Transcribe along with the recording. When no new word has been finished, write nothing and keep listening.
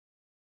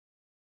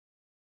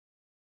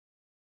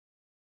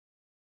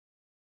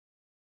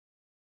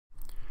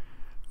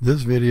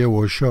This video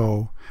will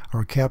show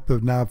our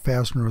captive knob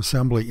fastener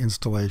assembly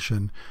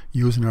installation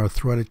using our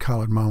threaded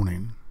collet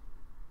mounting.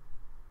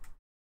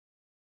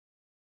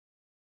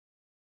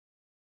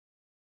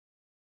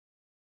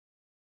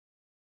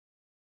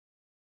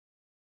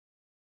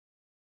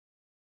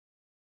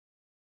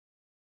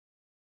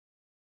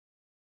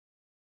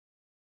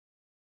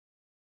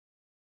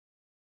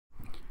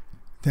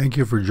 Thank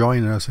you for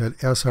joining us at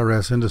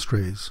SRS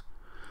Industries.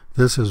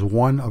 This is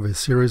one of a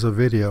series of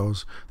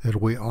videos that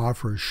we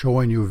offer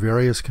showing you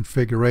various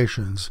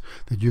configurations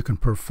that you can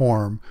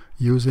perform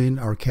using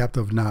our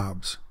captive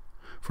knobs.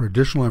 For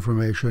additional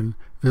information,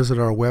 visit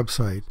our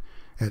website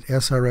at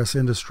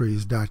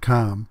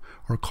srsindustries.com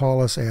or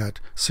call us at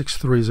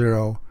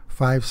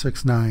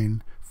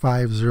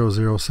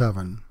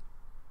 630-569-5007.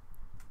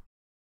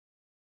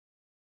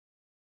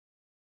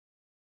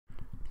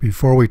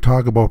 Before we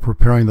talk about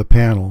preparing the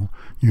panel,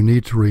 you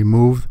need to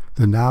remove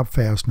the knob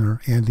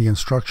fastener and the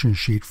instruction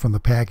sheet from the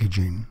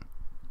packaging.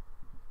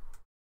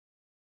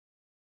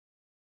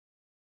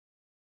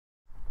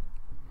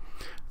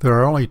 There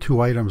are only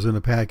two items in the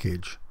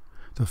package,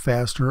 the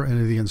fastener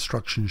and the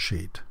instruction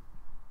sheet.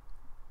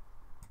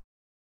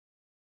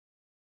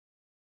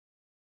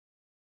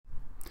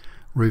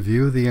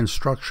 Review the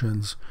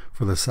instructions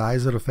for the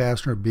size of the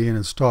fastener being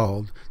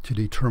installed to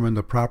determine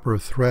the proper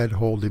thread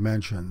hole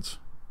dimensions.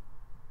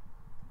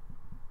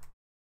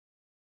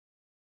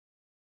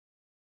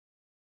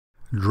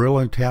 Drill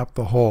and tap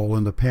the hole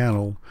in the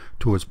panel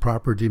to its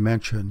proper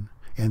dimension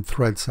and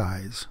thread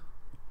size.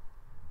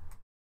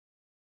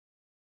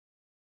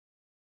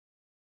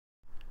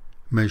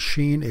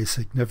 Machine a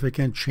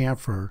significant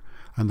chamfer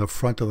on the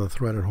front of the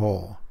threaded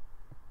hole.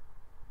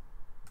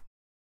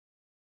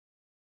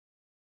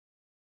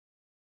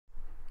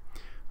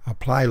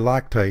 Apply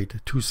Loctite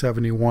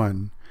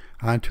 271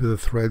 onto the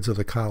threads of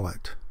the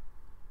collet.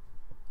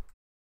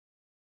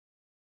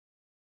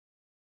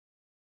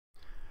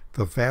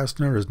 The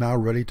fastener is now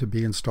ready to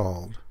be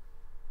installed.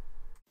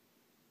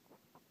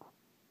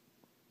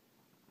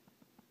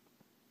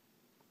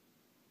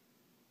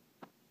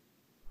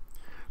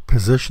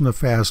 Position the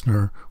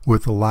fastener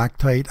with the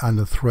Loctite on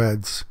the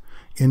threads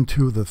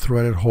into the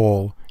threaded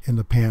hole in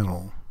the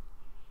panel.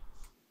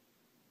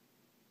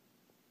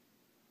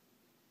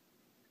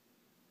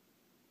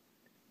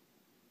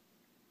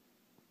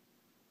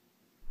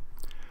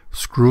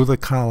 Screw the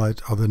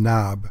collet of the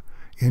knob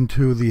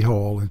into the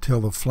hole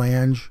until the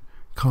flange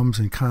comes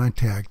in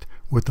contact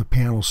with the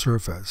panel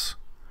surface.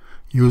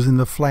 Using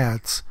the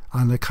flats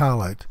on the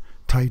collet,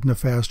 tighten the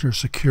fastener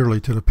securely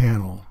to the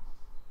panel.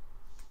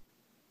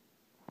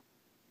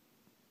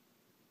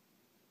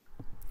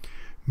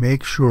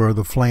 Make sure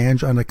the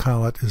flange on the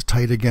collet is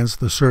tight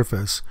against the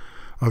surface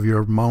of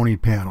your mounting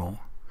panel.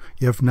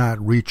 If not,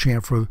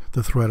 re-chamfer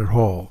the threaded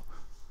hole.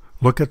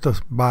 Look at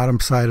the bottom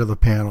side of the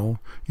panel.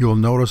 You will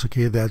notice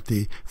that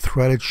the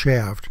threaded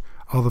shaft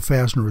of the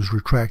fastener is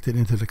retracted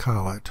into the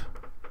collet.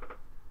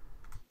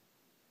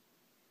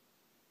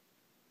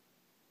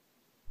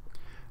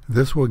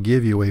 This will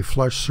give you a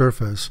flush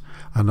surface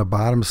on the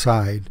bottom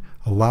side,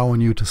 allowing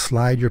you to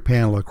slide your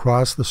panel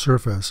across the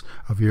surface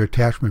of your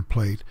attachment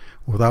plate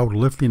without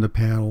lifting the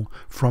panel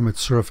from its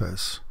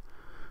surface.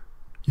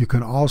 You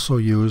can also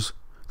use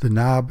the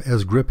knob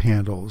as grip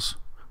handles.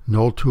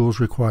 No tools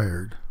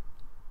required.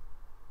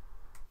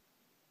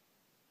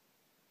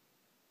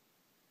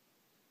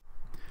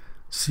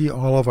 See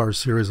all of our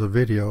series of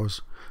videos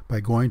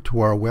by going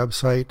to our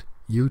website,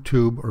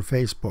 YouTube, or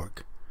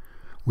Facebook.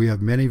 We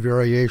have many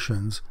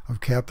variations of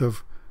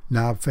captive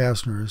knob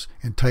fasteners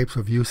and types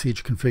of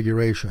usage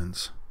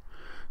configurations.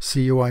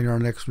 See you on our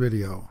next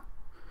video.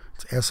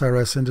 It's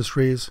SRS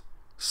Industries,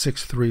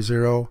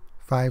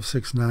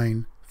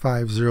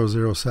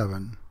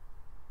 630-569-5007.